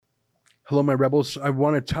Hello, my rebels. I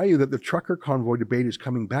want to tell you that the trucker convoy debate is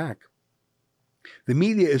coming back. The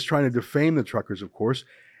media is trying to defame the truckers, of course,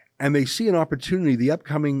 and they see an opportunity, the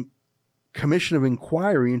upcoming Commission of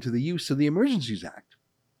Inquiry into the use of the Emergencies Act.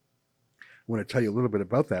 I want to tell you a little bit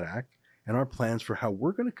about that act and our plans for how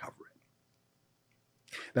we're going to cover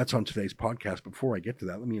it. That's on today's podcast. Before I get to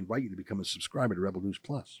that, let me invite you to become a subscriber to Rebel News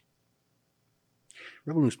Plus.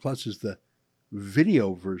 Rebel News Plus is the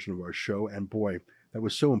video version of our show, and boy, that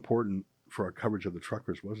was so important for our coverage of the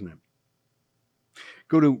truckers, wasn't it?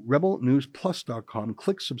 Go to rebelnewsplus.com,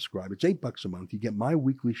 click subscribe. It's $8 a month. You get my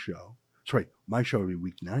weekly show. My show every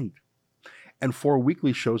weeknight. And 4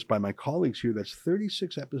 weekly shows by my colleagues here. That's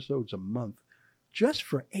 36 episodes a month just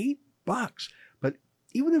for $8. But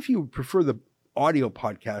even if you prefer the audio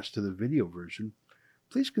podcast to the video version,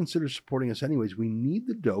 please consider supporting us anyways. We need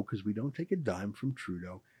the dough because we don't take a dime from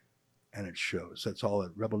Trudeau, and it shows. That's all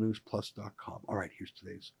at rebelnewsplus.com. All right, here's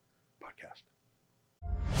today's podcast.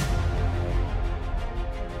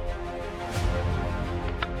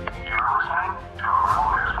 You're listening to a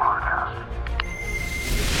Rebel News Podcast.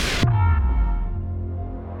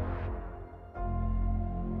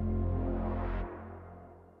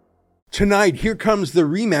 Tonight, here comes the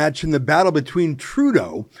rematch in the battle between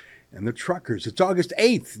Trudeau and the truckers. It's August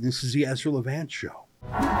 8th. This is the Ezra Levant Show.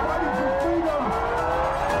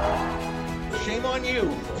 Shame on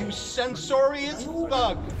you, you censorious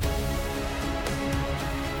thug.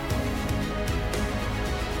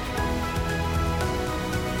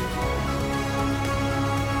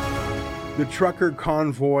 The trucker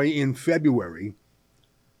convoy in February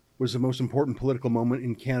was the most important political moment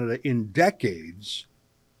in Canada in decades.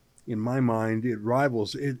 In my mind, it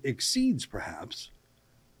rivals, it exceeds perhaps,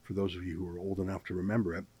 for those of you who are old enough to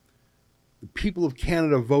remember it, the people of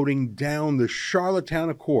Canada voting down the Charlottetown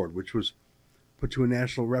Accord, which was put to a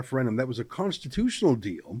national referendum. That was a constitutional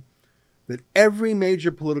deal that every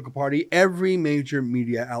major political party, every major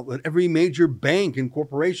media outlet, every major bank and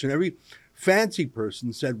corporation, every fancy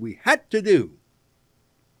person said we had to do.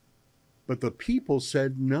 But the people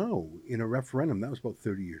said no in a referendum. That was about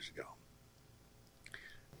 30 years ago.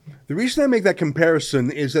 The reason I make that comparison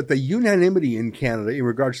is that the unanimity in Canada in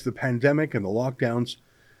regards to the pandemic and the lockdowns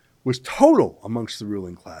was total amongst the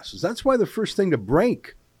ruling classes. That's why the first thing to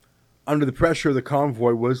break under the pressure of the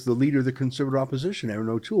convoy was the leader of the Conservative opposition, Erin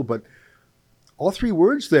O'Toole. But all 3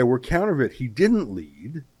 words there were counterfeit. He didn't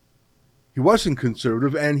lead, he wasn't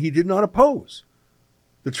conservative, and he did not oppose.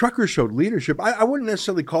 The truckers showed leadership. I wouldn't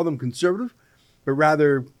necessarily call them conservative, but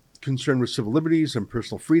rather concerned with civil liberties and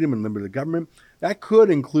personal freedom and limited government. That could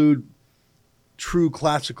include true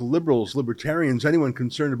classical liberals, libertarians, anyone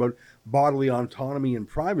concerned about bodily autonomy and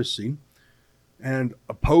privacy, and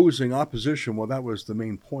opposing opposition. Well, that was the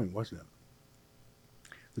main point, wasn't it?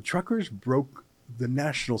 The truckers broke the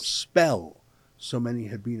national spell so many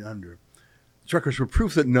had been under. The truckers were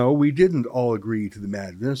proof that no, we didn't all agree to the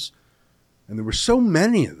madness, and there were so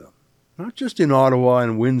many of them, not just in Ottawa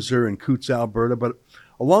and Windsor and Coutts, Alberta, but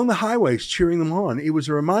along the highways cheering them on. It was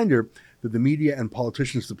a reminder that the media and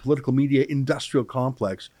politicians, the political media industrial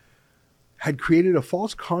complex, had created a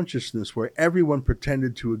false consciousness where everyone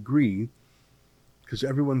pretended to agree because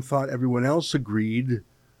everyone thought everyone else agreed,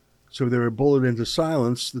 so they were bullied into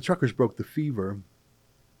silence. The truckers broke the fever.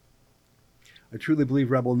 I truly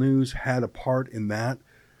believe Rebel News had a part in that.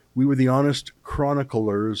 We were the honest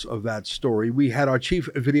chroniclers of that story. We had our chief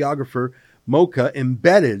videographer, Mocha,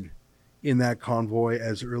 embedded in that convoy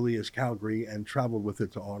as early as Calgary and traveled with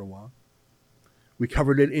it to Ottawa. We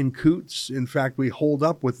covered it in Coutts. In fact, we holed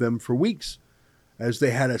up with them for weeks as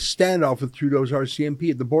they had a standoff with Trudeau's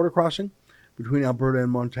RCMP at the border crossing between Alberta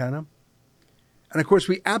and Montana. And of course,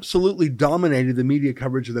 we absolutely dominated the media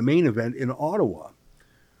coverage of the main event in Ottawa.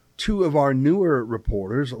 2 of our newer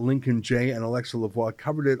reporters, Lincoln Jay and Alexa Lavoie,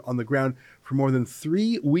 covered it on the ground for more than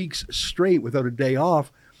 3 weeks straight without a day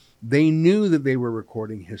off. They knew that they were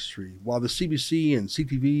recording history, while the CBC and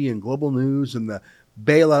CTV and Global News and the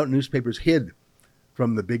bailout newspapers hid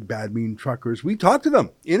from the big bad mean truckers. We talked to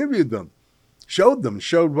them, interviewed them, showed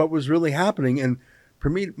what was really happening, and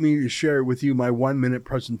permit me to share with you my 1-minute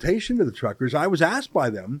presentation to the truckers. I was asked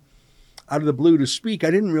by them out of the blue to speak.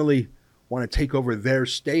 I didn't really want to take over their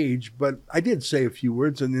stage, but I did say a few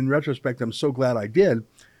words, and in retrospect, I'm so glad I did.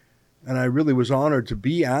 And I really was honored to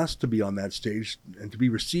be asked to be on that stage and to be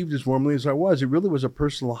received as warmly as I was. It really was a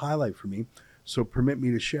personal highlight for me, so permit me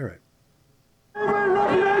to share it. Anybody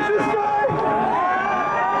recognize this guy?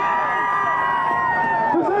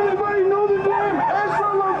 Does anybody know the name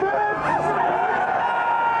Ezra Levant?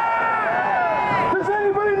 Does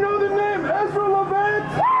anybody know the name Ezra Levant?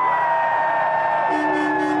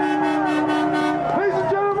 Ladies and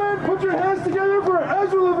gentlemen, put your hands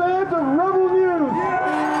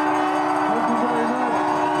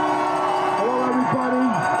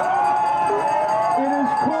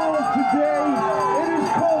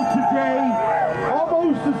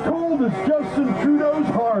cold as Justin Trudeau's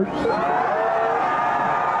heart.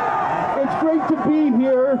 It's great to be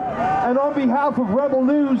here, and on behalf of Rebel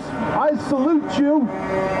News, I salute you,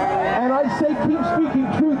 and I say keep speaking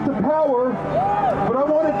truth to power, but I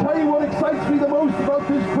want to tell you what excites me the most about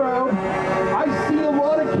this crowd. I see a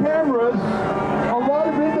lot of cameras, a lot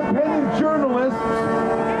of independent journalists,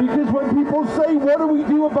 because when people say, what do we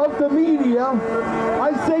do about the media?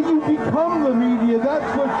 I say you become the media,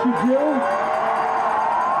 that's what you do.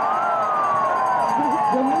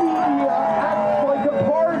 The media acts like a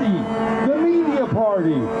party, the media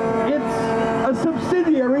party. It's a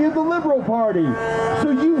subsidiary of the Liberal Party. So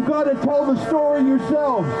you've got to tell the story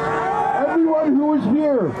yourselves. Everyone who was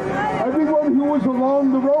here, everyone who was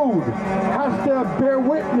along the road has to bear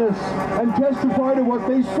witness and testify to what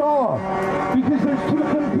they saw. Because there's two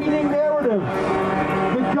competing narratives.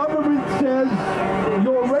 The government says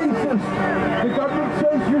you're racist. The government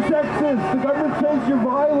says you're sexist. The government says you're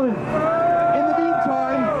violent. In the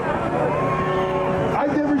meantime,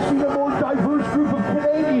 I've never seen a more diverse group of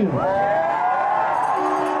Canadians.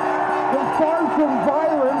 But far from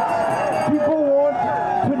violence, people want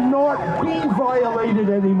to not be violated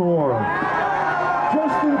anymore.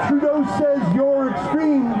 Justin Trudeau says you're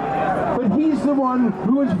extreme, but he's the one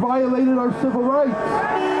who has violated our civil rights.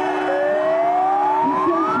 He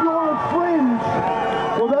says you're a fringe.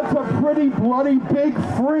 Well, that's a pretty bloody big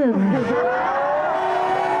fringe.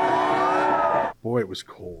 Boy, it was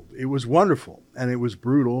cold. It was wonderful, and it was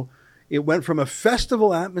brutal. It went from a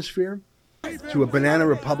festival atmosphere to a Banana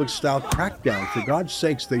Republic-style crackdown. For God's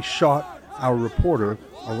sakes, they shot our reporter,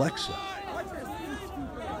 Alexa.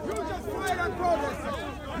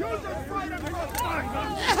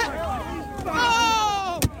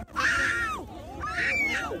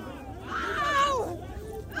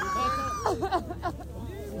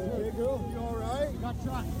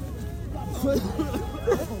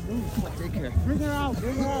 Take care. Bring her out.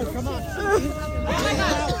 Come on.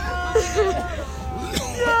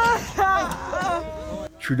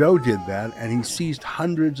 Trudeau did that, and he seized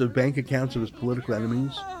hundreds of bank accounts of his political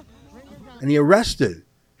enemies, and he arrested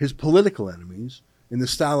his political enemies in the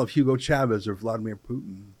style of Hugo Chavez or Vladimir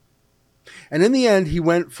Putin. And in the end, he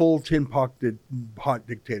went full tin pot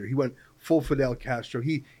dictator. He went full Fidel Castro.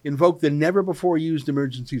 He invoked the never-before-used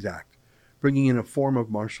Emergencies Act, bringing in a form of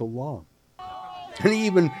martial law. And he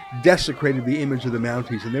even desecrated the image of the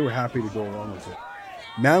Mounties, and they were happy to go along with it.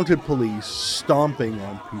 Mounted police stomping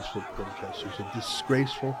on peaceful protesters, a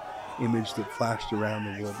disgraceful image that flashed around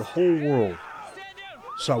the world. The whole world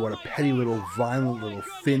saw what a petty little, violent little,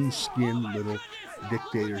 thin-skinned little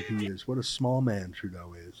dictator he is. What a small man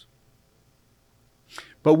Trudeau is.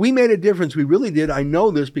 But we made a difference. We really did. I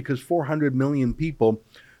know this because 400 million people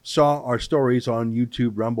saw our stories on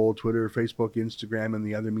YouTube, Rumble, Twitter, Facebook, Instagram, and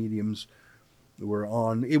the other mediums we're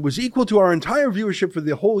on. It was equal to our entire viewership for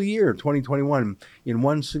the whole year, 2021, in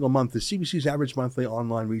one single month. The CBC's average monthly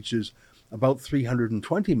online reach is about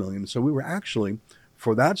 320 million. So we were actually,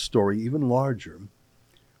 for that story, even larger,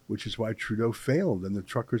 which is why Trudeau failed and the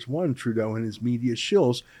truckers won. Trudeau and his media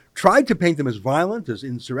shills tried to paint them as violent, as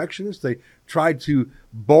insurrectionists. They tried to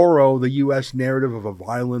borrow the U.S. narrative of a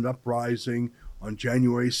violent uprising on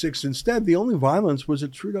January 6th. Instead, the only violence was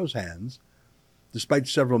at Trudeau's hands, despite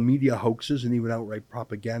several media hoaxes and even outright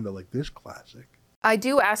propaganda like this classic. I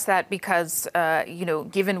do ask that because,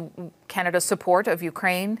 given Canada's support of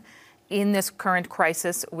Ukraine in this current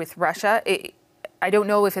crisis with Russia, I don't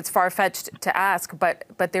know if it's far-fetched to ask, but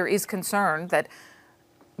there is concern that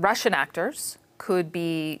Russian actors could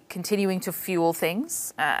be continuing to fuel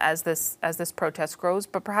things as this protest grows,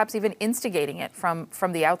 but perhaps even instigating it from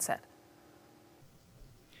the outset.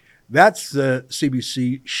 That's the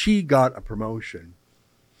CBC. She got a promotion.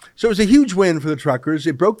 So it was a huge win for the truckers.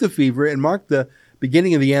 It broke the fever and marked the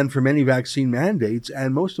beginning of the end for many vaccine mandates.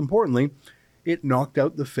 And most importantly, it knocked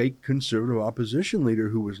out the fake conservative opposition leader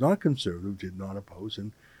who was not conservative, did not oppose,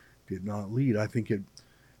 and did not lead. I think it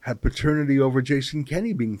had paternity over Jason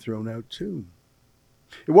Kenney being thrown out too.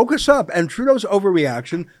 It woke us up, and Trudeau's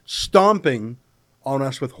overreaction, stomping on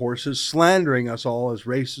us with horses, slandering us all as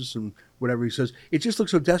racists and whatever he says. It just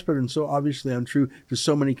looks so desperate and so obviously untrue to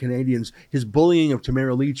so many Canadians. His bullying of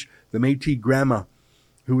Tamara Leach, the Métis grandma,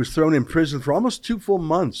 who was thrown in prison for almost 2 full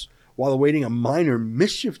months while awaiting a minor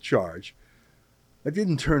mischief charge. That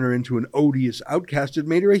didn't turn her into an odious outcast. It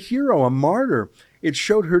made her a hero, a martyr. It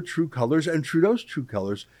showed her true colors and Trudeau's true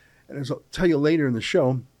colors. And as I'll tell you later in the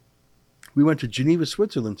show, we went to Geneva,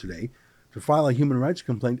 Switzerland today to file a human rights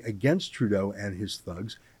complaint against Trudeau and his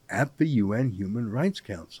thugs at the UN Human Rights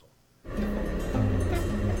Council.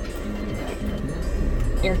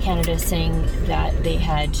 Air Canada saying that they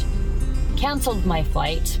had canceled my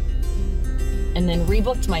flight and then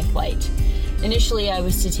rebooked my flight. Initially, I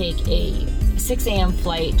was to take a 6 a.m.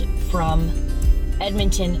 flight from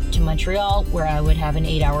Edmonton to Montreal, where I would have an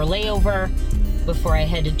 8-hour layover before I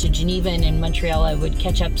headed to Geneva, and in Montreal I would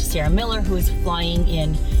catch up to Sarah Miller, who is flying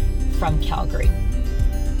in from Calgary.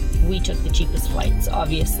 We took the cheapest flights,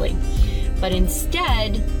 obviously. But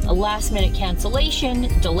instead, a last-minute cancellation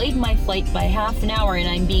delayed my flight by half an hour, and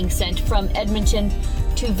I'm being sent from Edmonton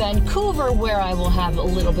to Vancouver, where I will have a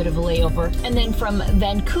little bit of a layover. And then from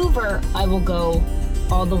Vancouver, I will go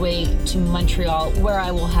all the way to Montreal, where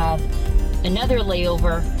I will have another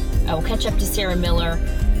layover. I will catch up to Sarah Miller,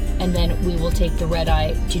 and then we will take the red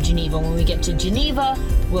eye to Geneva. When we get to Geneva,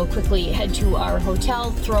 we'll quickly head to our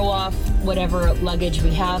hotel, throw off whatever luggage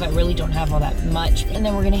we have. I really don't have all that much. And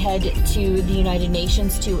then we're gonna head to the United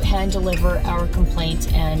Nations to hand deliver our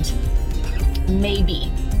complaint, and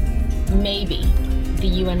maybe the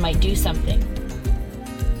UN might do something.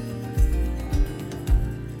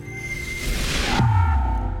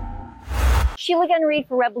 Sheila Gunn Reid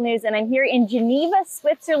for Rebel News, and I'm here in Geneva,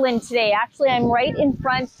 Switzerland today. Actually, I'm right in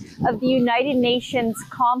front of the United Nations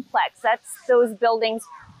complex. That's those buildings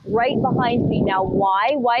right behind me. Now,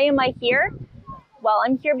 why? Why am I here? Well,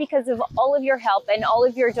 I'm here because of all of your help and all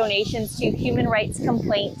of your donations to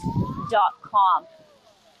humanrightscomplaint.com.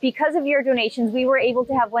 Because of your donations, we were able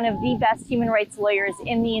to have one of the best human rights lawyers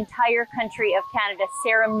in the entire country of Canada,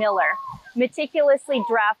 Sarah Miller, meticulously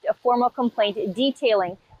draft a formal complaint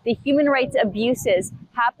detailing the human rights abuses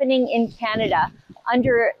happening in Canada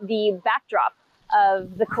under the backdrop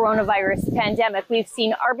of the coronavirus pandemic. We've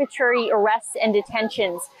seen arbitrary arrests and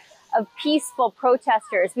detentions of peaceful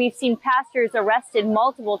protesters. We've seen pastors arrested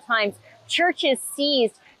multiple times, churches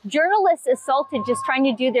seized, journalists assaulted just trying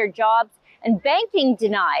to do their jobs, and banking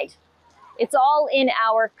denied. It's all in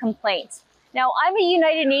our complaint. Now, I'm a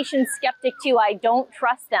United Nations skeptic too. I don't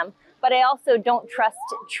trust them, but I also don't trust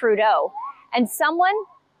Trudeau. And someone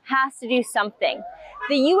has to do something.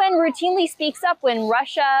 The UN routinely speaks up when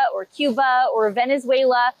Russia or Cuba or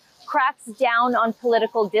Venezuela cracks down on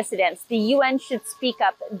political dissidents. The UN should speak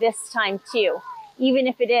up this time too, even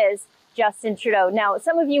if it is Justin Trudeau. Now,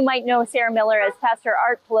 some of you might know Sarah Miller as Pastor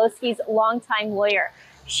Art Pawlowski's longtime lawyer.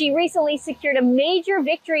 She recently secured a major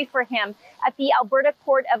victory for him at the Alberta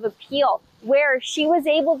Court of Appeal, where she was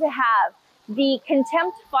able to have the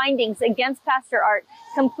contempt findings against Pastor Art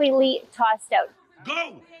completely tossed out.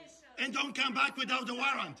 Go! And don't come back without a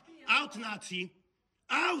warrant. Out, Nazi!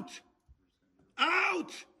 Out!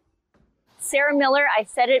 Out! Sarah Miller, I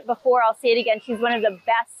said it before, I'll say it again, she's one of the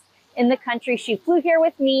best in the country. She flew here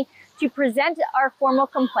with me to present our formal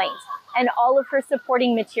complaint and all of her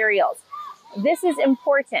supporting materials. This is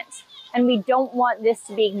important, and we don't want this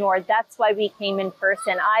to be ignored. That's why we came in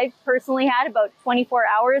person. I personally had about 24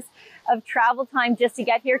 hours of travel time just to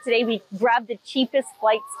get here today. We grabbed the cheapest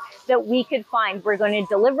flights that we could find. We're going to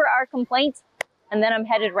deliver our complaint, and then I'm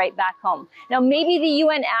headed right back home. Now, maybe the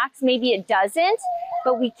UN acts, maybe it doesn't,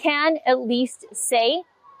 but we can at least say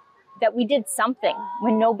that we did something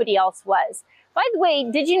when nobody else was. By the way,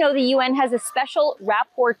 did you know the UN has a special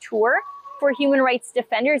rapporteur for human rights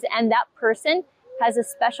defenders, and that person has a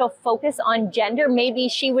special focus on gender? Maybe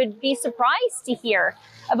she would be surprised to hear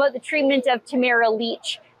about the treatment of Tamara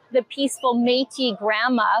Leach, the peaceful Métis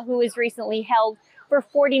grandma who was recently held for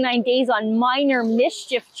 49 days on minor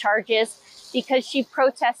mischief charges because she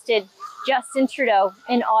protested Justin Trudeau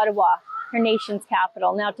in Ottawa, her nation's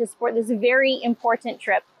capital. Now, to support this very important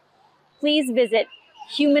trip, please visit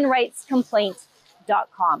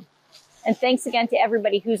humanrightscomplaint.com. And thanks again to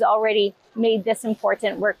everybody who's already made this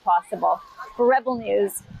important work possible. For Rebel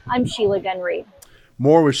News, I'm Sheila Gunn Reid.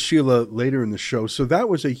 More with Sheila later in the show. So that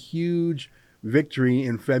was a huge victory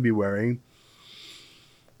in February.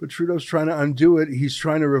 But Trudeau's trying to undo it. He's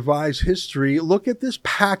trying to revise history. Look at this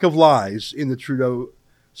pack of lies in the Trudeau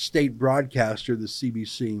state broadcaster, the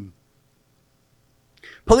CBC.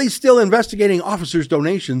 Police still investigating officers'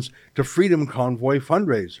 donations to Freedom Convoy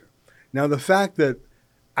fundraiser. Now, the fact that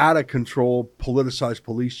out-of-control, politicized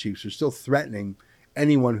police chiefs are still threatening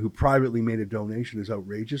anyone who privately made a donation is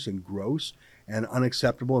outrageous and gross and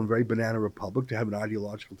unacceptable and very banana republic to have an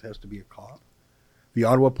ideological test to be a cop. The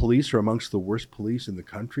Ottawa police are amongst the worst police in the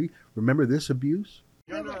country. Remember this abuse?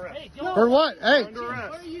 For what? Hey!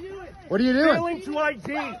 What are you doing? Failing to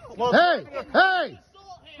ID. Hey! Hey!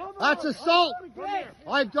 That's assault!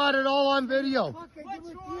 I've got it all on video. You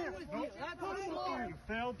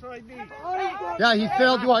failed to ID. Yeah, he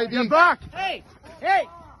failed to ID. Get back! Hey! Hey!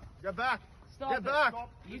 Get back! Stop Get back!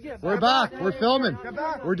 We're back. We're filming.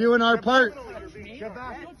 We're doing our part. Get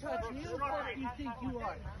back! Don't touch me. Who the fuck do you think you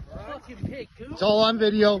are? Fucking pig, goof. It's all on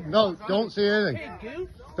video. No, don't say anything. Pig, goof.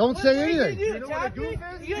 Don't say anything. You know what a goof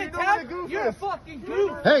is? You know what a goof is? You're a fucking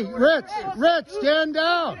goof. Hey, Ritz, stand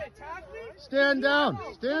down. Stand down.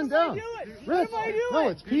 Stand down. Ritz, no,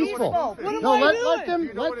 it's peaceful. No, let them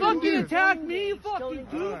fucking attack me, you fucking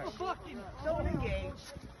goof. Fucking don't engage.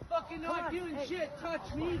 Fucking not doing shit.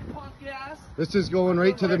 Touch me, punk ass. This is going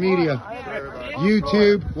right to the media.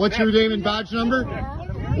 YouTube. What's your name and badge number?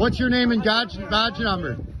 What's your name and badge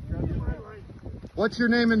number? What's your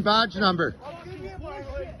name and badge number?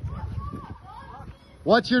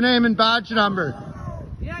 What's your name and badge number?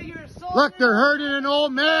 Look, they're hurting an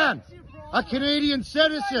old man, a Canadian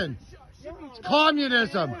citizen. It's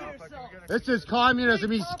communism. This is communism.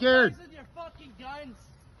 He's scared.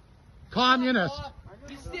 Communist.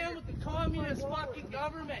 You stand with the communist fucking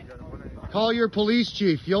government. Call your police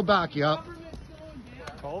chief. He'll back you up.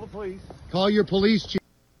 Call the police. Call your police chief.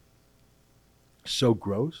 So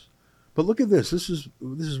gross. But look at this. This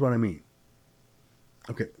is what I mean.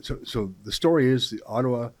 Okay, so the story is the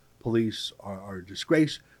Ottawa police are a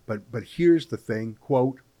disgrace, but here's the thing,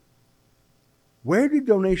 quote, where did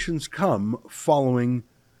donations come following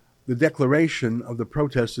the declaration of the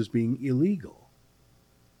protest as being illegal?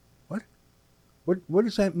 What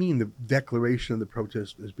does that mean, the declaration of the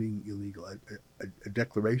protest as being illegal? A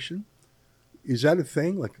declaration? Is that a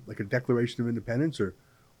thing, like a declaration of independence, or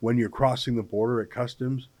when you're crossing the border at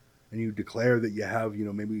customs and you declare that you have,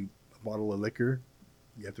 maybe a bottle of liquor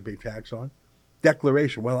you have to pay tax on?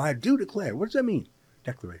 Declaration. Well, I do declare. What does that mean?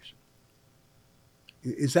 Declaration.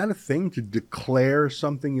 Is that a thing, to declare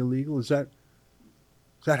something illegal? Is that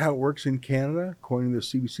how it works in Canada, according to the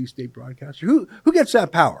CBC state broadcaster? Who gets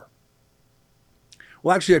that power?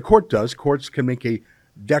 Well, actually, a court does. Courts can make a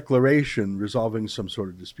declaration resolving some sort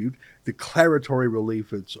of dispute. Declaratory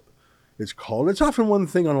relief, it's called. It's often one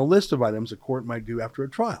thing on a list of items a court might do after a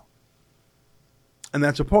trial. And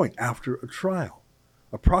that's a point, after a trial.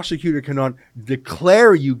 A prosecutor cannot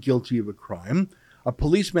declare you guilty of a crime. A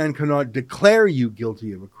policeman cannot declare you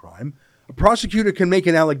guilty of a crime. A prosecutor can make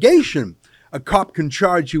an allegation. A cop can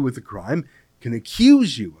charge you with a crime, can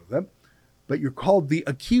accuse you of it, but you're called the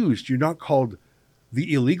accused. You're not called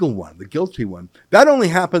the illegal one, the guilty one. That only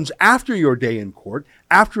happens after your day in court,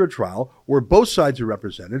 after a trial, where both sides are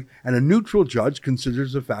represented, and a neutral judge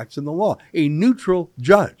considers the facts in the law. A neutral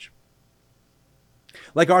judge.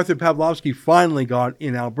 Like Arthur Pawlowski finally got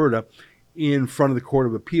in Alberta in front of the Court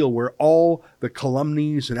of Appeal, where all the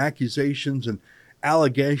calumnies and accusations and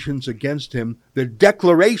allegations against him, the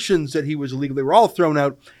declarations that he was illegal, they were all thrown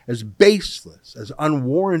out as baseless, as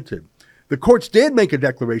unwarranted. The courts did make a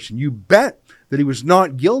declaration, you bet, that he was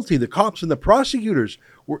not guilty. The cops and the prosecutors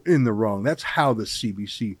were in the wrong. That's how the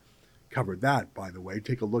CBC covered that, by the way.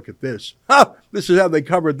 Take a look at this. This is how they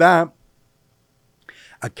covered that.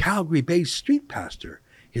 A Calgary-based street pastor,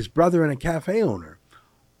 his brother and a cafe owner,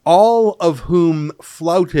 all of whom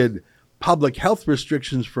flouted public health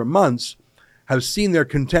restrictions for months, have seen their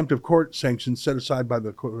contempt of court sanctions set aside by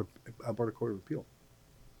the Alberta Court of Appeal.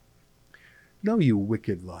 No, you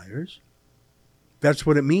wicked liars. That's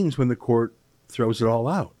what it means when the court throws it all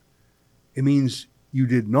out. It means you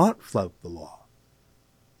did not flout the law.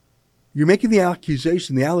 You're making the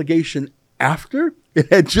accusation, the allegation, after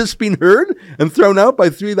it had just been heard and thrown out by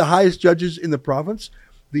three of the highest judges in the province.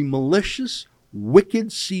 The malicious, wicked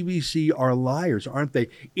CBC are liars, aren't they?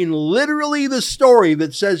 In literally the story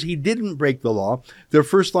that says he didn't break the law, their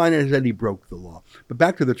first line is that he broke the law. But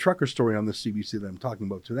back to the trucker story on the CBC that I'm talking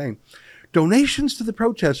about today. Donations to the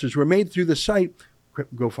protesters were made through the site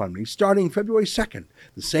GoFundMe starting February 2nd,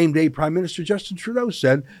 the same day Prime Minister Justin Trudeau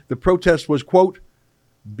said the protest was, quote,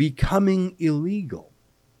 becoming illegal.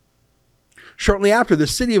 Shortly after, the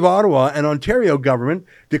City of Ottawa and Ontario government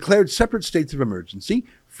declared separate states of emergency,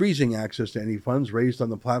 freezing access to any funds raised on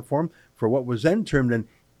the platform for what was then termed an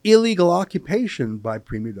illegal occupation by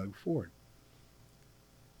Premier Doug Ford.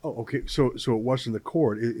 Oh, okay. So it wasn't the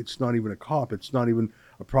court. It's not even a cop. It's not even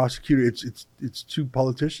a prosecutor. It's two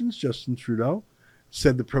politicians. Justin Trudeau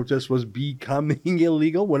said the protest was becoming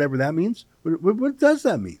illegal, whatever that means. What does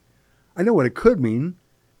that mean? I know what it could mean.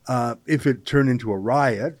 If it turned into a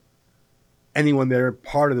riot, anyone there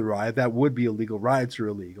part of the riot, that would be illegal. Riots are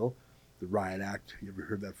illegal. The Riot Act, you ever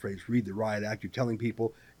heard that phrase? Read the Riot Act. You're telling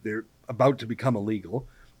people they're about to become illegal.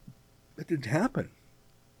 That didn't happen.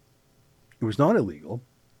 It was not illegal.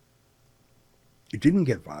 It didn't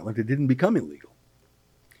get violent. It didn't become illegal.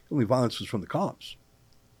 Only violence was from the cops.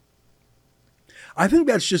 I think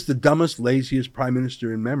that's just the dumbest, laziest prime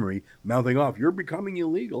minister in memory mouthing off, you're becoming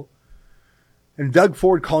illegal. And Doug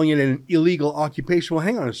Ford calling it an illegal occupation. Well,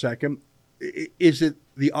 hang on a second. Is it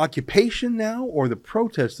the occupation now or the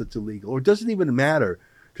protest that's illegal? Or does it even matter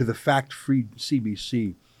to the fact-free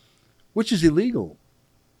CBC which is illegal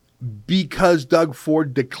because Doug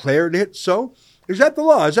Ford declared it so. Is that the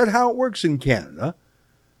law? Is that how it works in Canada?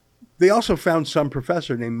 They also found some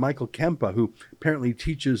professor named Michael Kempa who apparently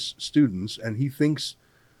teaches students, and he thinks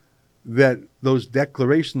that those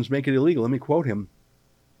declarations make it illegal. Let me quote him.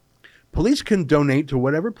 Police can donate to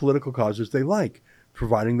whatever political causes they like,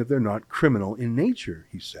 providing that they're not criminal in nature,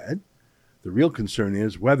 he said. The real concern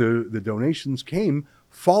is whether the donations came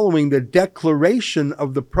following the declaration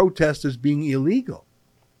of the protest as being illegal.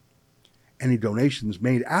 Any donations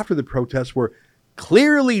made after the protests were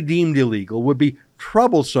clearly deemed illegal would be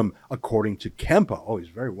troublesome, according to Kempa. Oh, he's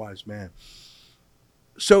a very wise man.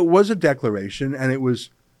 So it was a declaration, and it was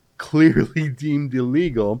clearly deemed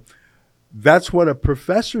illegal. That's what a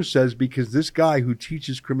professor says, because this guy who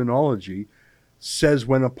teaches criminology says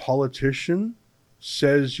when a politician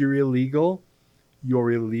says you're illegal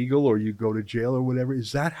or you go to jail or whatever.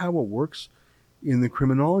 Is that how it works in the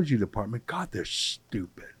criminology department? God, they're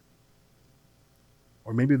stupid.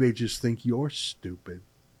 Or maybe they just think you're stupid.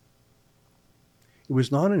 It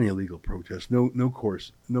was not an illegal protest. No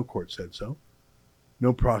court said so.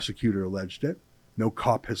 No prosecutor alleged it. No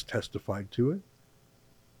cop has testified to it.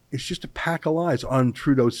 It's just a pack of lies on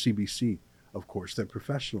Trudeau's CBC, of course. They're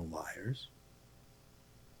professional liars.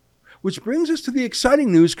 Which brings us to the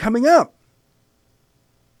exciting news coming up.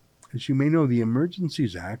 As you may know, the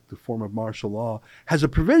Emergencies Act, the form of martial law, has a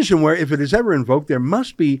provision where if it is ever invoked, there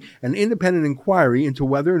must be an independent inquiry into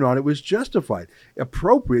whether or not it was justified,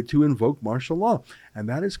 appropriate to invoke martial law. And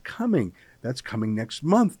that is coming. That's coming next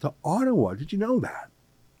month to Ottawa. Did you know that?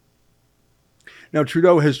 Now,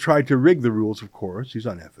 Trudeau has tried to rig the rules, of course. He's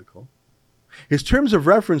unethical. His terms of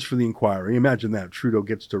reference for the inquiry, imagine that, Trudeau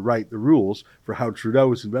gets to write the rules for how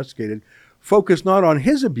Trudeau is investigated, focus not on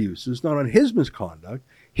his abuses, not on his misconduct,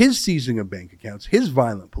 his seizing of bank accounts, his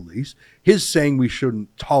violent police, his saying we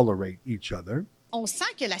shouldn't tolerate each other. On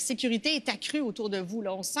sent que la sécurité est accrue autour de vous.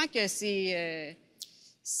 Là. On sent que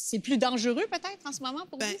c'est plus dangereux peut-être en ce moment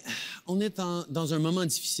pour vous? On est dans un moment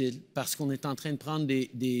difficile parce qu'on est en train de prendre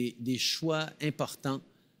des choix importants.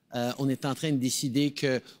 On est en train de décider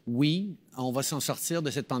que oui, on va s'en sortir de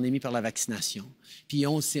cette pandémie par la vaccination. Puis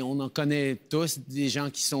on en connaît tous des gens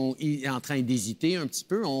qui sont en train d'hésiter un petit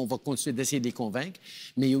peu. On va continuer d'essayer de les convaincre.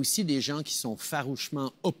 Mais il y a aussi des gens qui sont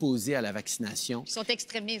farouchement opposés à la vaccination. Qui sont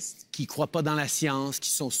extrémistes. Qui ne croient pas dans la science, qui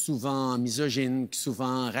sont souvent misogynes,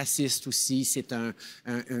 souvent racistes aussi. C'est un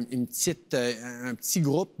petit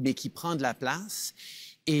groupe, mais qui prend de la place.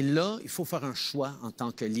 Et là, il faut faire un choix en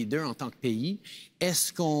tant que leader, en tant que pays.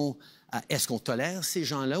 Est-ce qu'on tolère ces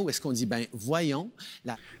gens-là ou est-ce qu'on dit, ben voyons...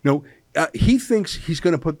 No, he thinks he's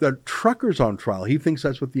going to put the truckers on trial. He thinks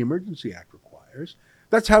that's what the Emergency Act requires.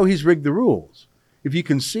 That's how he's rigged the rules. If you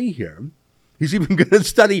can see here, he's even going to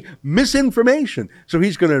study misinformation. So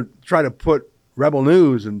he's going to try to put Rebel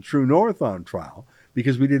News and True North on trial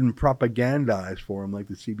because we didn't propagandize for him like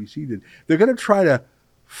the CBC did. They're going to try to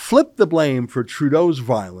flip the blame for Trudeau's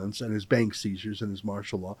violence and his bank seizures and his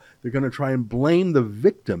martial law. They're going to try and blame the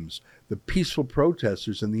victims, the peaceful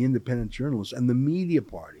protesters and the independent journalists and the media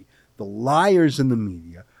party. The liars in the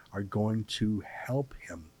media are going to help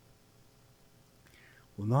him.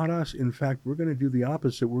 Well, not us. In fact, we're going to do the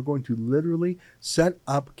opposite. We're going to literally set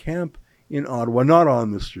up camp in Ottawa, not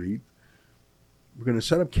on the street. We're going to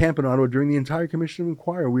set up camp in Ottawa during the entire Commission of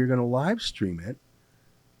Inquiry. We're going to live stream it.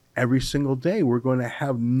 Every single day. We're going to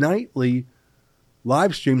have nightly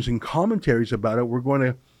live streams and commentaries about it. We're going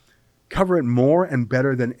to cover it more and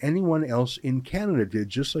better than anyone else in Canada did,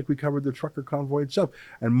 just like we covered the trucker convoy itself,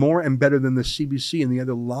 and more and better than the CBC and the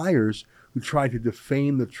other liars who tried to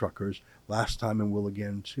defame the truckers last time and will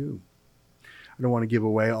again too. I don't want to give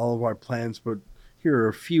away all of our plans, but here are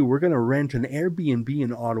a few. We're going to rent an Airbnb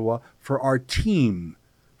in Ottawa for our team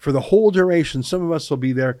for the whole duration. Some of us will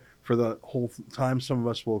be there for the whole time. Some of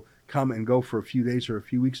us will come and go for a few days or a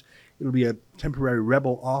few weeks. It'll be a temporary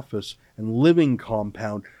Rebel office and living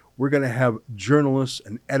compound. We're going to have journalists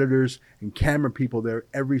and editors and camera people there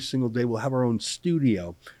every single day. We'll have our own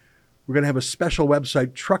studio. We're going to have a special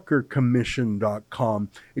website, truckercommission.com,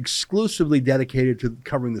 exclusively dedicated to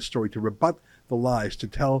covering the story, to rebut the lies, to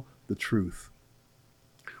tell the truth.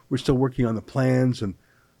 We're still working on the plans, and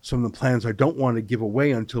some of the plans I don't want to give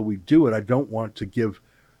away until we do it. I don't want to give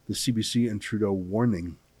the CBC and Trudeau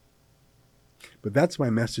warning. But that's my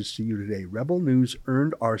message to you today. Rebel News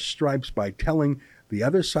earned our stripes by telling the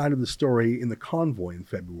other side of the story in the convoy in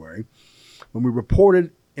February, when we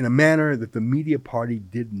reported in a manner that the media party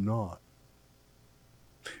did not.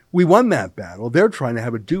 We won that battle. They're trying to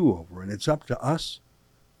have a do-over, and it's up to us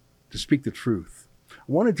to speak the truth. I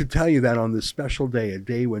wanted to tell you that on this special day, a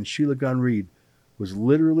day when Sheila Gunn Reid was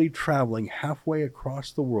literally traveling halfway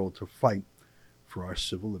across the world to fight for our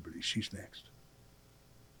civil liberties. She's next.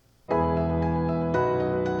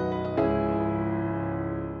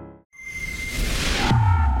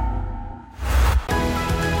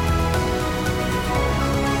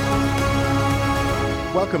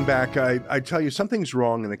 Welcome back. I tell you, something's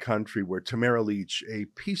wrong in the country where Tamara Lich, a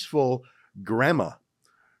peaceful grandma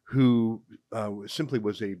who simply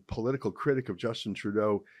was a political critic of Justin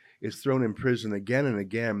Trudeau, is thrown in prison again and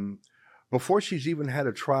again before she's even had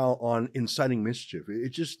a trial on inciting mischief.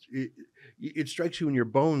 It strikes you in your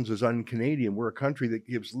bones as un-Canadian. We're a country that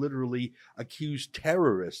gives literally accused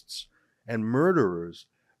terrorists and murderers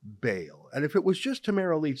bail. And if it was just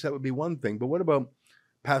Tamara Lich, that would be one thing. But what about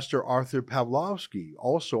Pastor Arthur Pawlowski,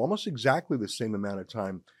 also almost exactly the same amount of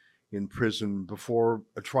time in prison before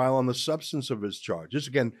a trial on the substance of his charges?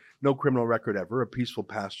 Again, no criminal record ever, a peaceful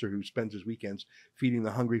pastor who spends his weekends feeding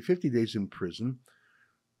the hungry, 50 days in prison.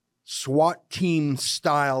 SWAT team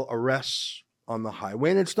style arrests on the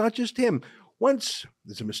highway. And it's not just him. Once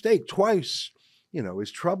there's a mistake, twice,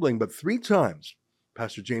 is troubling, but 3 times.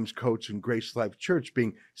 Pastor James Coates and Grace Life Church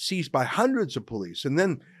being seized by hundreds of police. And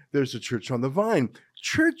then there's the Church on the Vine.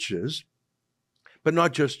 Churches, but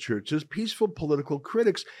not just churches, peaceful political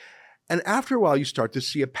critics. And after a while, you start to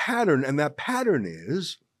see a pattern. And that pattern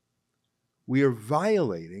is we are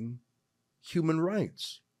violating human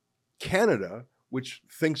rights. Canada, which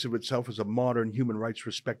thinks of itself as a modern, human rights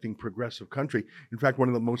respecting, progressive country, in fact, one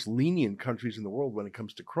of the most lenient countries in the world when it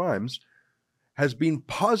comes to crimes, has been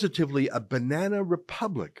positively a banana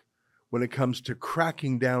republic when it comes to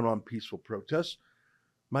cracking down on peaceful protests.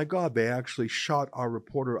 My God, they actually shot our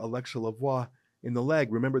reporter Alexa Lavoie in the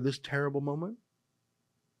leg. Remember this terrible moment?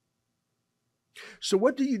 So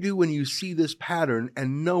what do you do when you see this pattern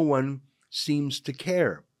and no one seems to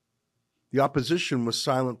care? The opposition was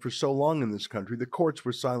silent for so long in this country. The courts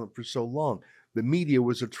were silent for so long. The media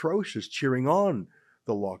was atrocious, cheering on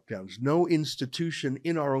the lockdowns. No institution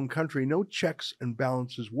in our own country, no checks and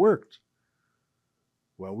balances worked.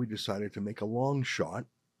 Well, we decided to make a long shot.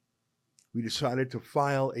 We decided to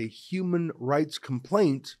file a human rights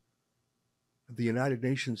complaint at the United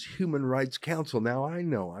Nations Human Rights Council. Now, I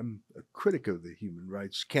know I'm a critic of the Human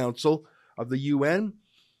Rights Council of the UN.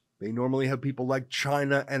 They normally have people like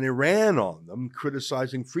China and Iran on them,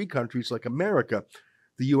 criticizing free countries like America.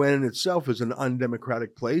 The UN in itself is an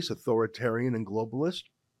undemocratic place, authoritarian and globalist.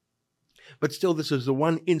 But still, this is the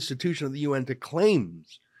one institution of the UN that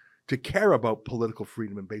claims to care about political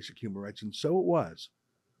freedom and basic human rights. And so it was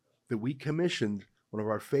that we commissioned one of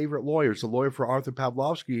our favorite lawyers, the lawyer for Arthur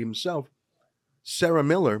Pawlowski himself, Sarah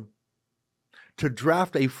Miller, to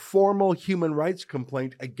draft a formal human rights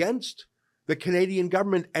complaint against the Canadian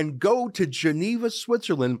government and go to Geneva,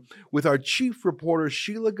 Switzerland with our chief reporter,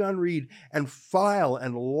 Sheila Gunn-Reid, and file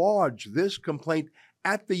and lodge this complaint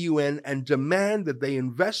at the UN and demand that they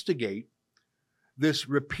investigate this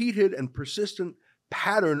repeated and persistent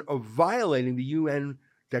pattern of violating the UN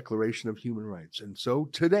Declaration of Human Rights. And so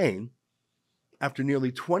today, after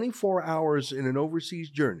nearly 24 hours in an overseas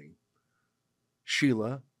journey,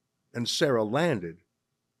 Sheila and Sarah landed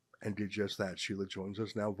and did just that. Sheila joins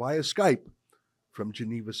us now via Skype from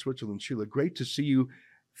Geneva, Switzerland. Sheila, great to see you.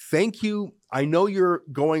 Thank you. I know you're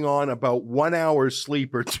going on about 1 hour's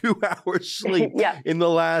sleep or 2 hours sleep in the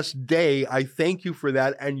last day. I thank you for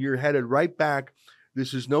that. And you're headed right back.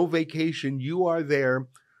 This is no vacation. You are there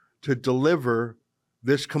to deliver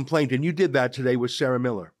this complaint. And you did that today with Sarah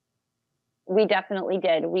Miller. We definitely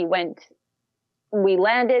did. We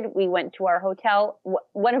landed, we went to our hotel.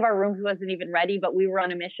 One of our rooms wasn't even ready, but we were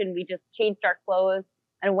on a mission. We just changed our clothes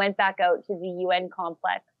and went back out to the UN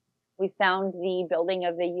complex. We found the building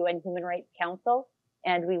of the UN Human Rights Council,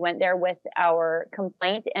 and we went there with our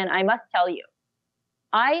complaint. And I must tell you,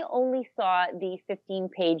 I only saw the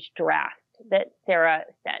 15-page draft that Sarah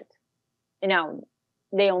sent. Now,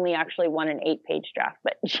 they only actually want an 8-page draft,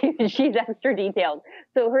 but she's extra detailed.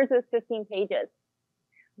 So hers was 15 pages.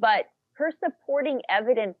 But her supporting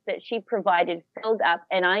evidence that she provided filled up,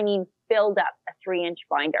 and I mean filled up, a 3-inch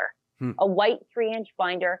binder, a white 3-inch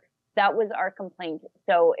binder. That was our complaint.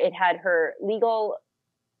 So it had her legal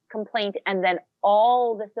complaint and then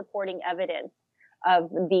all the supporting evidence of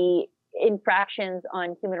the infractions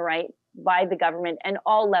on human rights by the government and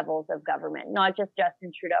all levels of government, not just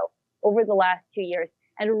Justin Trudeau, over the last 2 years.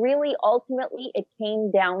 And really, ultimately, it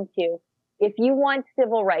came down to, if you want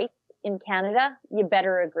civil rights in Canada, you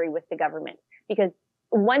better agree with the government. Because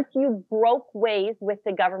once you broke ways with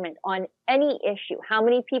the government on any issue, how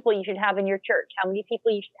many people you should have in your church, how many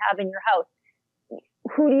people you should have in your house,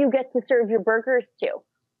 who do you get to serve your burgers to?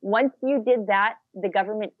 Once you did that, the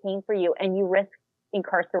government came for you and you risked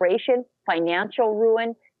incarceration, financial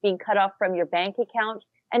ruin, being cut off from your bank account,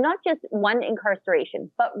 and not just one incarceration,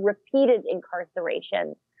 but repeated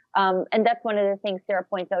incarceration. And that's one of the things Sarah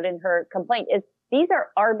points out in her complaint is these are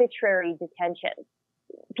arbitrary detentions.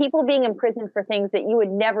 People being imprisoned for things that you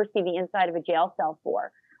would never see the inside of a jail cell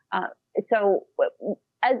for. So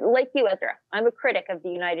like you, Ezra, I'm a critic of the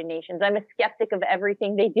United Nations. I'm a skeptic of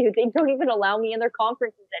everything they do. They don't even allow me in their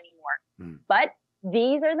conferences anymore. But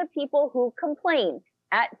these are the people who complain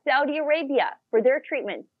at Saudi Arabia for their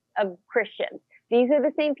treatment of Christians. These are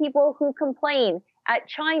the same people who complain at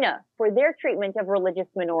China for their treatment of religious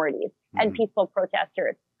minorities and peaceful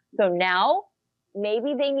protesters. So now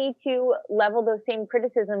maybe they need to level those same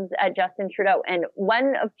criticisms at Justin Trudeau. And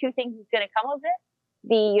one of two things is going to come of it.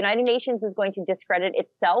 The United Nations is going to discredit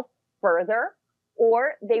itself further,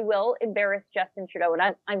 or they will embarrass Justin Trudeau.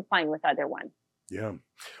 And I'm fine with either one. Yeah.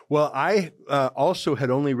 Well, I also had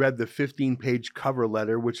only read the 15-page cover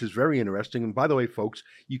letter, which is very interesting. And by the way, folks,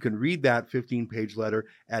 you can read that 15-page letter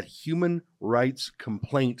at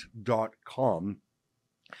humanrightscomplaint.com.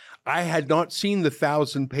 I had not seen the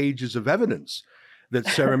 1,000 pages of evidence that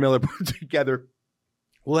Sarah Miller put together.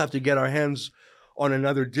 We'll have to get our hands on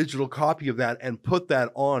another digital copy of that and put that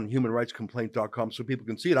on humanrightscomplaint.com so people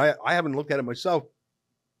can see it. I haven't looked at it myself.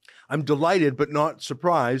 I'm delighted, but not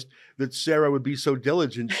surprised that Sarah would be so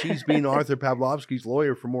diligent. She's been Arthur Pawlowski's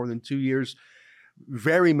lawyer for more than 2 years.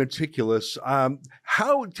 Very meticulous.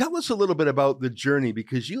 Tell us a little bit about the journey,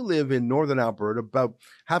 because you live in northern Alberta, about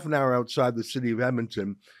half an hour outside the city of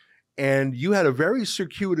Edmonton, and you had a very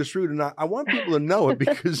circuitous route. And I want people to know it,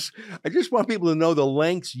 because I just want people to know the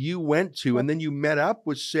lengths you went to, and then you met up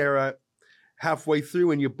with Sarah halfway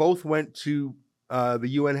through, and you both went to the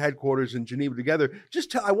UN headquarters in Geneva together.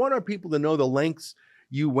 I want our people to know the lengths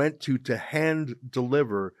you went to hand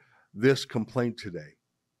deliver this complaint today.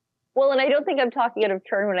 Well, and I don't think I'm talking out of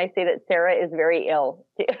turn when I say that Sarah is very ill.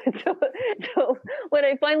 So when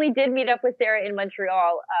I finally did meet up with Sarah in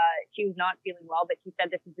Montreal, she was not feeling well, but she said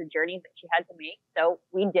this is a journey that she had to make. So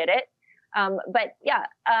we did it. But yeah,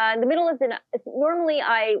 in the middle of the night, normally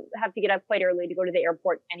I have to get up quite early to go to the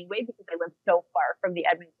airport anyway, because I live so far from the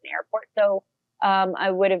Edmonton airport. So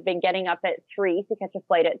I would have been getting up at 3 to catch a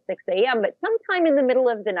flight at 6 a.m. But sometime in the middle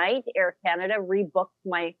of the night, Air Canada rebooked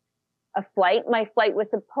a flight. My flight was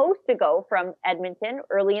supposed to go from Edmonton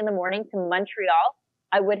early in the morning to Montreal.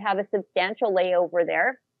 I would have a substantial layover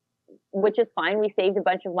there, which is fine. We saved a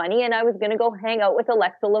bunch of money, and I was going to go hang out with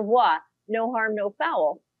Alexa Lavoie. No harm, no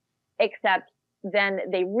foul. Except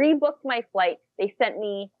then they rebooked my flight. They sent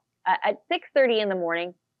me at 6:30 in the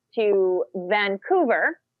morning to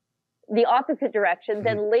Vancouver, the opposite direction,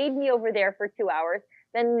 then laid me over there for 2 hours.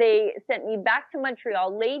 Then they sent me back to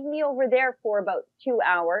Montreal, laid me over there for about 2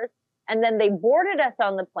 hours. And then they boarded us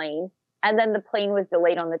on the plane. And then the plane was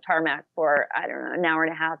delayed on the tarmac for, I don't know, an hour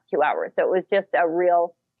and a half, 2 hours. So it was just a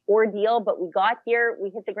real ordeal. But we got here, we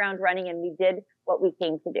hit the ground running, and we did what we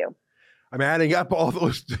came to do. I'm adding up all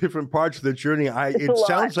those different parts of the journey. It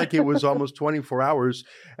sounds like it was almost 24 hours,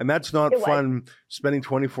 and that's not fun, spending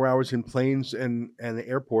 24 hours in planes and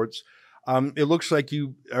airports. It looks like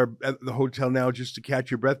you are at the hotel now just to catch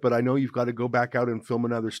your breath, but I know you've got to go back out and film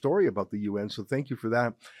another story about the UN, so thank you for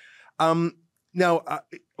that. Now,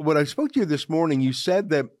 when I spoke to you this morning, you said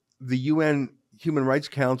that the UN Human Rights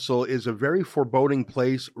Council is a very foreboding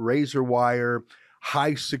place, razor wire,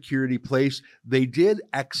 high security place. They did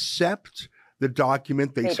accept the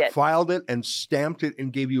document. They filed it and stamped it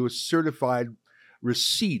and gave you a certified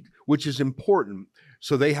receipt, which is important.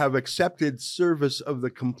 So they have accepted service of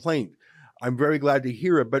the complaint. I'm very glad to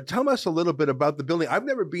hear it. But tell us a little bit about the building. I've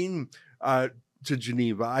never been to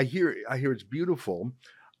Geneva. I hear it's beautiful.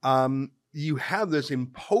 You have this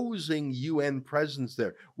imposing UN presence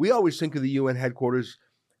there. We always think of the UN headquarters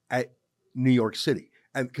at New York City,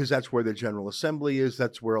 and because that's where the General Assembly is,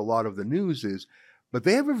 that's where a lot of the news is. But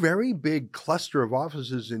they have a very big cluster of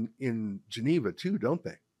offices in Geneva too, don't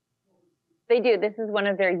they? They do. This is one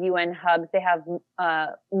of their UN hubs. They have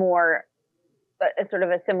sort of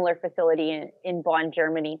a similar facility in Bonn,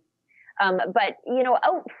 Germany. But,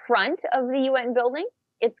 out front of the UN building,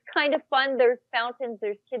 it's kind of fun. There's fountains,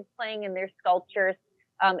 there's kids playing, and there's sculptures.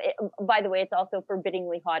 By the way, it's also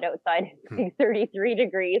forbiddingly hot outside. It's like 33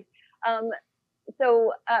 degrees.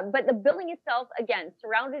 But the building itself, again,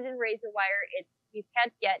 surrounded in razor wire, you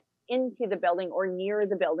can't get into the building or near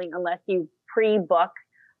the building unless you pre-book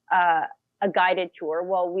a guided tour.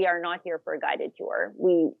 Well, we are not here for a guided tour.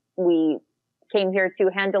 We came here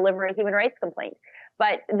to hand deliver a human rights complaint.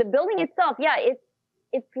 But the building itself,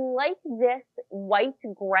 it's like this white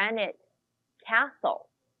granite castle,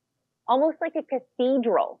 almost like a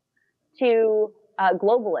cathedral, to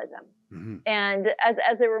globalism. Mm-hmm. And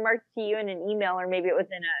as I remarked to you in an email, or maybe it was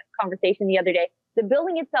in a conversation the other day, the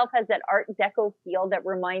building itself has that Art Deco feel that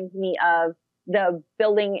reminds me of the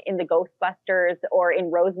building in the Ghostbusters or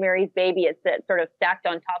in Rosemary's Baby. It's that sort of stacked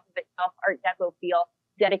on top of itself Art Deco feel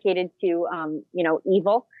dedicated to,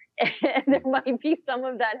 evil. There might be some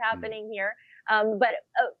of that happening here. But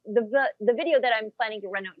the video that I'm planning to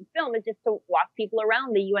run out and film is just to walk people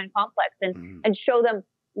around the UN complex and show them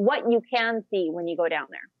what you can see when you go down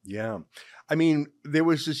there. Yeah. I mean, there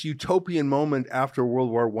was this utopian moment after World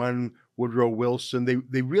War I, Woodrow Wilson.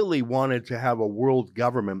 They really wanted to have a world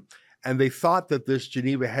government, and they thought that this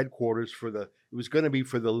Geneva headquarters it was going to be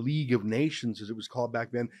for the League of Nations, as it was called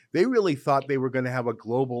back then. They really thought they were going to have a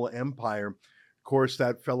global empire. Of course,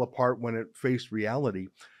 that fell apart when it faced reality.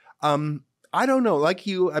 I don't know, like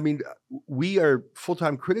you, I mean, we are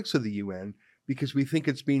full-time critics of the UN because we think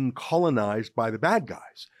it's being colonized by the bad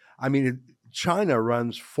guys. I mean, China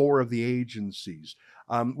runs 4 of the agencies.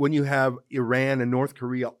 When you have Iran and North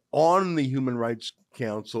Korea on the Human Rights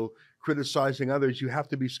Council criticizing others, you have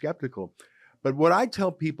to be skeptical. But what I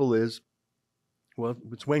tell people is, well,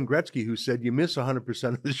 it's Wayne Gretzky who said, you miss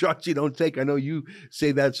 100% of the shots you don't take. I know you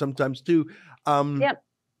say that sometimes too. Yep.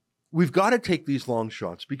 We've got to take these long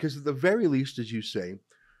shots because at the very least, as you say,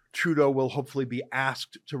 Trudeau will hopefully be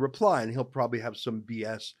asked to reply, and he'll probably have some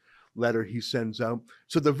BS letter he sends out.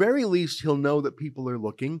 So at the very least, he'll know that people are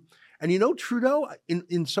looking. And Trudeau,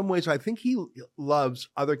 in some ways, I think he loves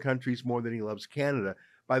other countries more than he loves Canada.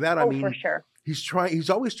 By that, I mean, for sure. He's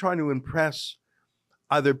always trying to impress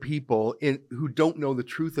other people who don't know the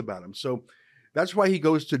truth about him. So that's why he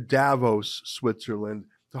goes to Davos, Switzerland,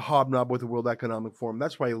 to hobnob with the World Economic Forum.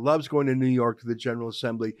 That's why he loves going to New York to the General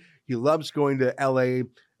Assembly. He loves going to LA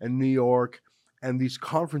and New York and these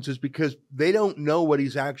conferences because they don't know what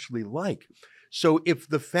he's actually like. So if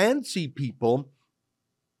the fancy people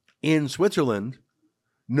in Switzerland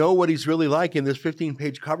know what he's really like in this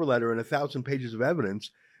 15-page cover letter and 1,000 pages of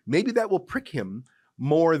evidence, maybe that will prick him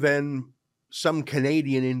more than some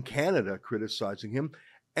Canadian in Canada criticizing him.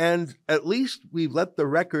 And at least we've let the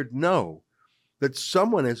record know that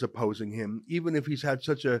someone is opposing him, even if he's had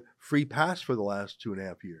such a free pass for the last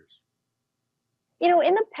 2.5 years.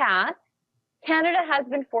 In the past, Canada has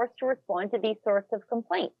been forced to respond to these sorts of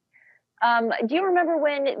complaints. Do you remember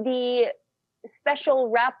when the special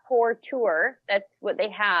rapport tour, that's what they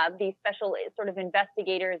have, these special sort of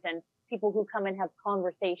investigators and people who come and have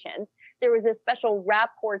conversations, there was a special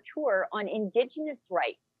rapport tour on Indigenous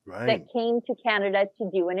rights that came to Canada to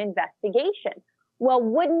do an investigation. Well,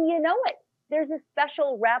 wouldn't you know it? There's a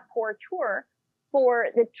special rapport tour for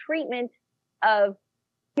the treatment of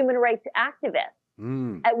human rights activists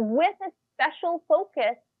with a special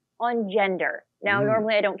focus on gender. Now,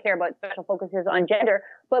 normally I don't care about special focuses on gender,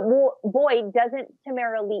 but boy, doesn't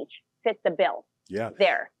Tamara Leach fit the bill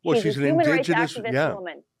there. Well, she's a an human Indigenous rights activist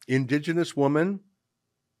woman. Indigenous woman.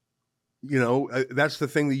 That's the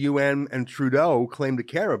thing the UN and Trudeau claim to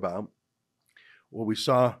care about. Well, we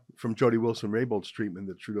saw from Jody Wilson-Raybould's treatment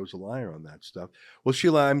that Trudeau's a liar on that stuff. Well,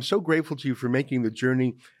 Sheila, I'm so grateful to you for making the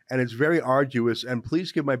journey, and it's very arduous. And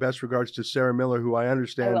please give my best regards to Sarah Miller, who I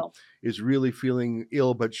understand is really feeling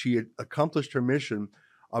ill, but she had accomplished her mission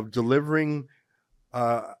of delivering,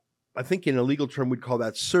 I think in a legal term, we'd call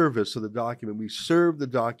that service of the document. We served the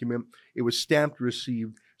document. It was stamped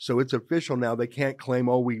received. So it's official now. They can't claim,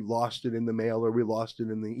 oh, we lost it in the mail or we lost it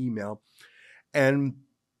in the email. And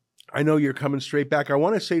I know you're coming straight back. I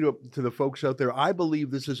want to say to the folks out there, I believe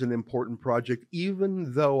this is an important project,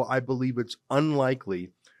 even though I believe it's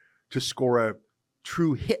unlikely to score a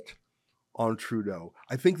true hit on Trudeau.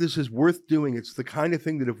 I think this is worth doing. It's the kind of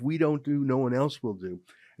thing that if we don't do, no one else will do.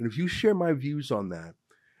 And if you share my views on that,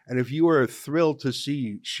 and if you are thrilled to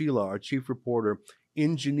see Sheila, our chief reporter,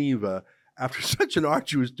 in Geneva after such an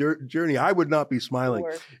arduous journey, I would not be smiling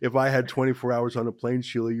if I had 24 hours on a plane,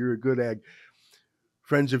 Sheila. You're a good egg.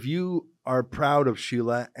 Friends, if you are proud of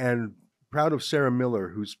Sheila and proud of Sarah Miller,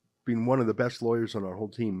 who's been one of the best lawyers on our whole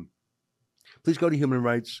team, please go to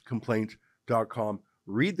humanrightscomplaint.com,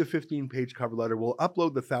 read the 15-page cover letter. We'll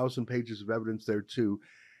upload the 1,000 pages of evidence there too.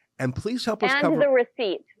 And please help us cover... And the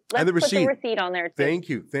receipt. Let's put the receipt on there too. Thank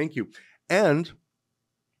you. Thank you. And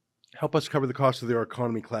help us cover the cost of their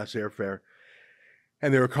economy class airfare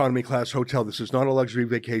and their economy class hotel. This is not a luxury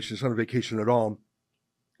vacation. It's not a vacation at all.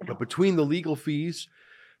 But between the legal fees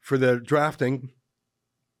for the drafting,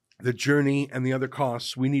 the journey, and the other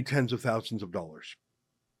costs, we need tens of thousands of dollars.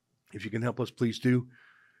 If you can help us, please do.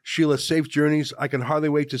 Sheila, safe journeys. I can hardly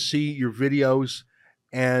wait to see your videos.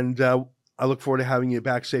 And I look forward to having you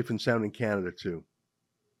back safe and sound in Canada, too.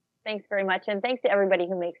 Thanks very much. And thanks to everybody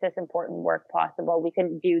who makes this important work possible. We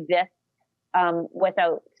couldn't do this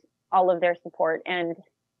without all of their support. And,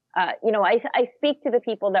 I speak to the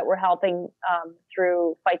people that we're helping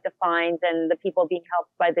through Fight the Fines and the people being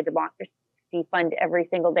helped by the Democracy Fund every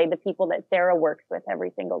single day, the people that Sarah works with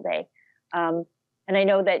every single day. And I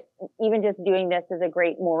know that even just doing this is a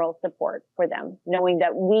great moral support for them, knowing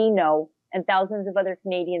that we know and thousands of other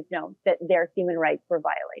Canadians know that their human rights were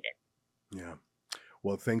violated. Yeah.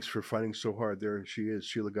 Well, thanks for fighting so hard. There she is,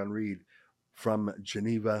 Sheila Gunn Reid from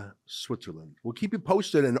Geneva, Switzerland. We'll keep you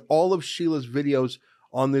posted, and all of Sheila's videos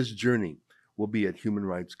on this journey will be at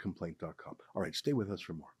humanrightscomplaint.com. All right, stay with us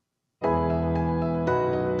for more.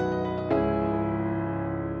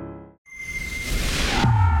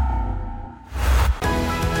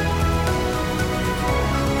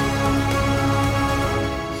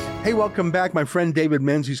 Hey, welcome back. My friend David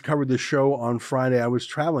Menzies covered the show on Friday. I was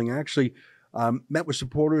traveling. I actually met with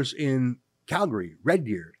supporters in Calgary, Red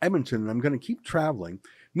Deer, Edmonton, and I'm going to keep traveling,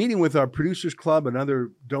 meeting with our Producers Club and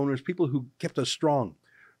other donors, people who kept us strong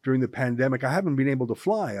during the pandemic. I haven't been able to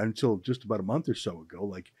fly until just about a month or so ago,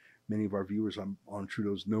 like many of our viewers. I'm on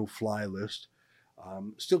Trudeau's no-fly list.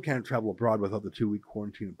 Still can't travel abroad without the 2-week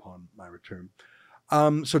quarantine upon my return.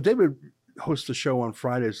 So David hosts the show on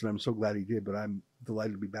Fridays, and I'm so glad he did, but I'm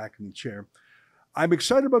delighted to be back in the chair. I'm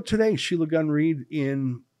excited about today, Sheila Gunn Reid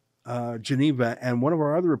in Geneva, and one of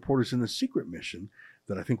our other reporters in the secret mission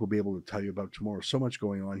that I think we'll be able to tell you about tomorrow. So much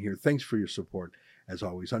going on here. Thanks for your support, as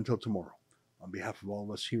always. Until tomorrow, on behalf of all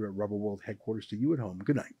of us here at Rebel World Headquarters, to you at home,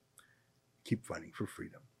 good night. Keep fighting for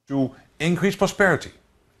freedom. To increase prosperity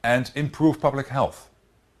and improve public health,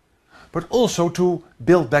 but also to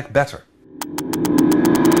build back better.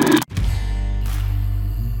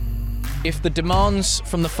 If the demands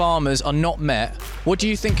from the farmers are not met, what do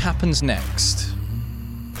you think happens next?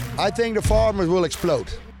 I think the farmers will explode.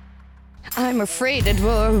 I'm afraid it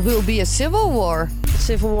will be a civil war.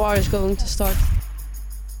 Civil war is going to start.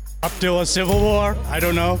 Up to a civil war? I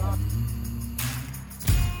don't know.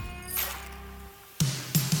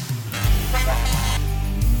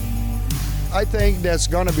 I think there's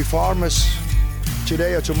going to be farmers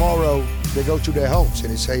today or tomorrow. They go to their homes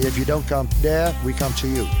and they say, if you don't come there, we come to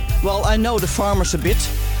you. Well, I know the farmers a bit,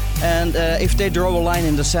 and if they draw a line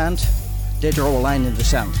in the sand, they draw a line in the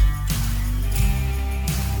sand.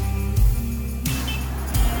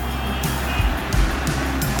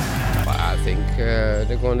 I think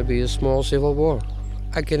there's going to be a small civil war.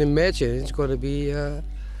 I can imagine it's going to be a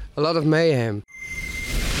lot of mayhem.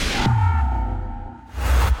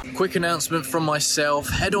 Quick announcement from myself.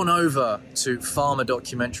 Head on over to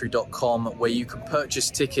farmerdocumentary.com where you can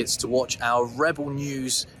purchase tickets to watch our Rebel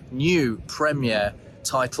News new premiere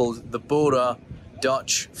titled The Boer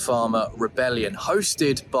Dutch Farmer Rebellion,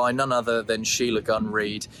 hosted by none other than Sheila Gunn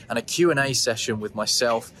Reid, and a Q&A session with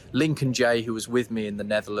myself, Lincoln Jay, who was with me in the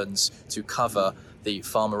Netherlands to cover the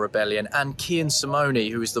Farmer Rebellion, and Kian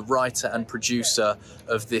Simone, who is the writer and producer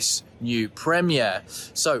of this new premiere.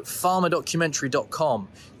 So, farmerdocumentary.com.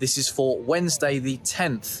 This is for Wednesday the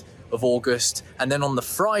 10th of August, and then on the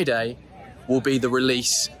Friday will be the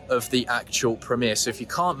release of the actual premiere. So if you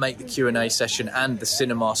can't make the Q&A session and the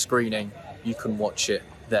cinema screening, you can watch it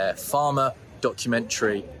there.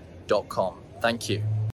 farmerdocumentary.com. Thank you.